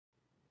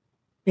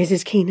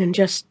Mrs. Keenan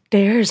just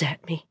stares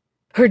at me,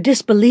 her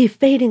disbelief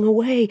fading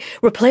away,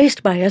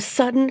 replaced by a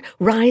sudden,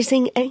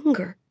 rising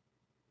anger.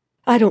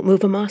 I don't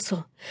move a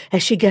muscle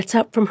as she gets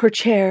up from her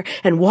chair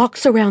and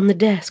walks around the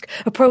desk,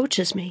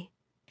 approaches me.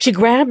 She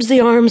grabs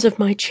the arms of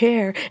my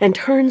chair and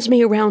turns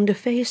me around to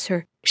face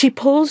her. She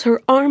pulls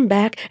her arm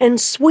back and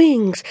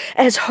swings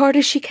as hard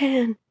as she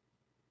can.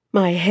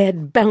 My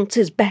head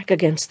bounces back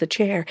against the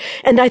chair,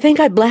 and I think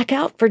I black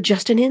out for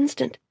just an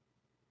instant.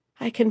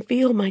 I can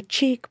feel my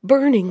cheek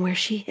burning where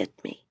she hit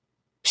me.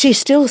 She's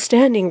still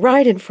standing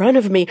right in front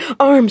of me,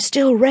 arms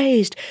still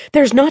raised.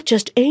 There's not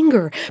just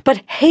anger,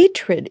 but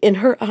hatred in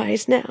her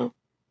eyes now.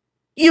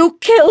 "You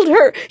killed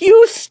her,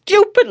 you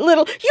stupid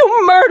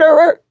you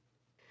murderer!"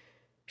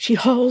 She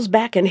hauls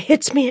back and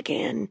hits me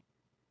again.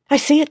 I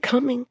see it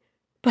coming,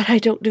 but I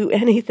don't do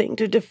anything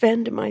to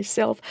defend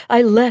myself.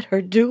 I let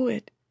her do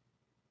it.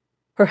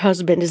 Her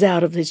husband is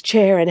out of his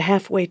chair and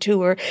halfway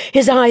to her.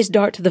 His eyes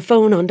dart to the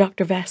phone on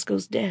Dr.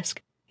 Vasco's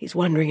desk. He's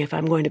wondering if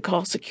I'm going to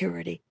call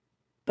security,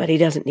 but he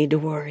doesn't need to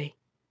worry.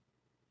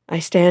 I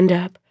stand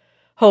up,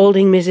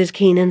 holding Mrs.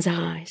 Keenan's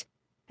eyes,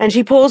 and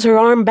she pulls her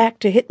arm back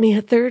to hit me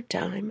a third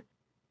time.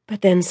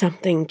 But then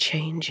something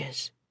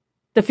changes.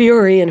 The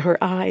fury in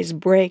her eyes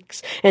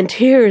breaks, and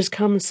tears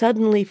come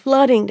suddenly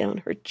flooding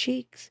down her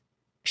cheeks.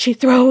 She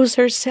throws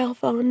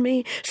herself on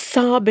me,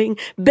 sobbing,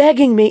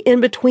 begging me in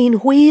between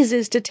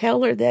wheezes to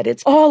tell her that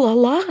it's all a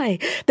lie,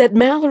 that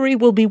Mallory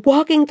will be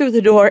walking through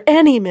the door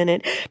any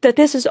minute, that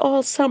this is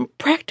all some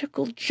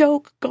practical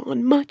joke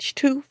gone much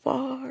too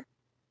far.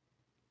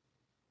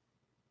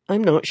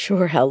 I'm not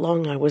sure how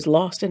long I was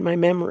lost in my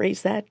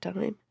memories that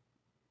time.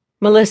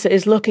 Melissa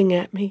is looking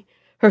at me,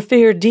 her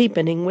fear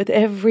deepening with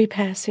every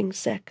passing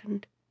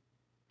second.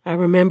 I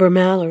remember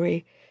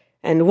Mallory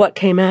and what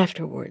came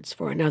afterwards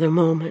for another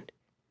moment.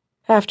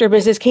 After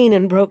Mrs.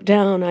 Keenan broke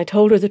down, I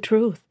told her the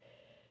truth.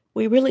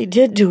 We really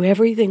did do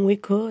everything we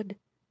could,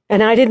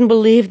 and I didn't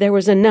believe there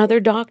was another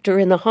doctor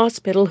in the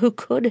hospital who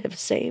could have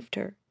saved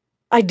her.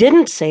 I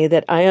didn't say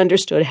that I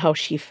understood how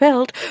she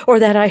felt or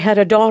that I had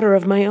a daughter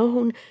of my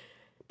own,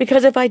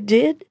 because if I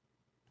did,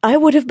 I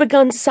would have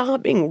begun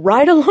sobbing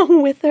right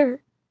along with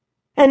her.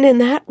 And in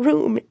that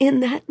room,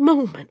 in that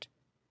moment,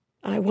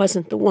 I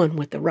wasn't the one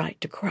with the right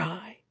to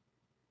cry.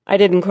 I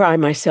didn't cry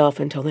myself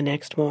until the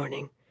next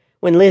morning,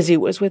 when Lizzie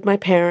was with my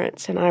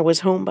parents and I was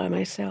home by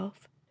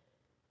myself.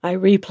 I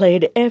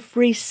replayed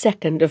every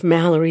second of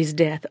Mallory's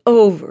death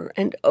over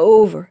and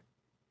over,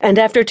 and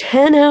after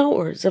 10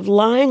 hours of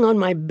lying on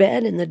my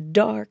bed in the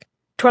dark,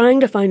 trying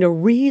to find a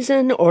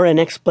reason or an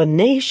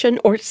explanation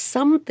or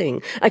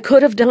something I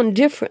could have done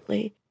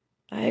differently,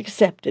 I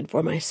accepted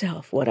for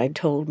myself what I'd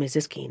told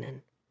Mrs.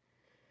 Keenan.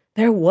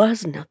 There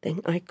was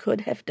nothing I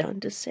could have done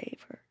to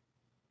save her.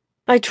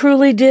 I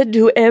truly did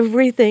do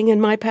everything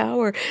in my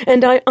power,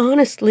 and I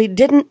honestly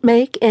didn't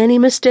make any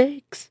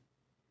mistakes.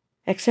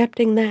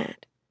 Accepting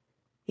that,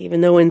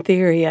 even though in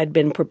theory I'd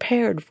been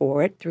prepared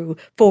for it through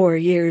 4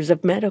 years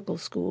of medical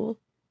school,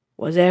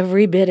 was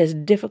every bit as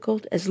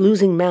difficult as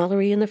losing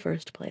Mallory in the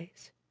first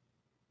place.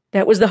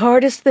 That was the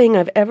hardest thing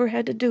I've ever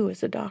had to do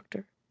as a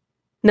doctor.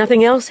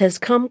 Nothing else has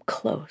come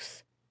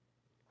close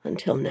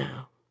until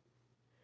now.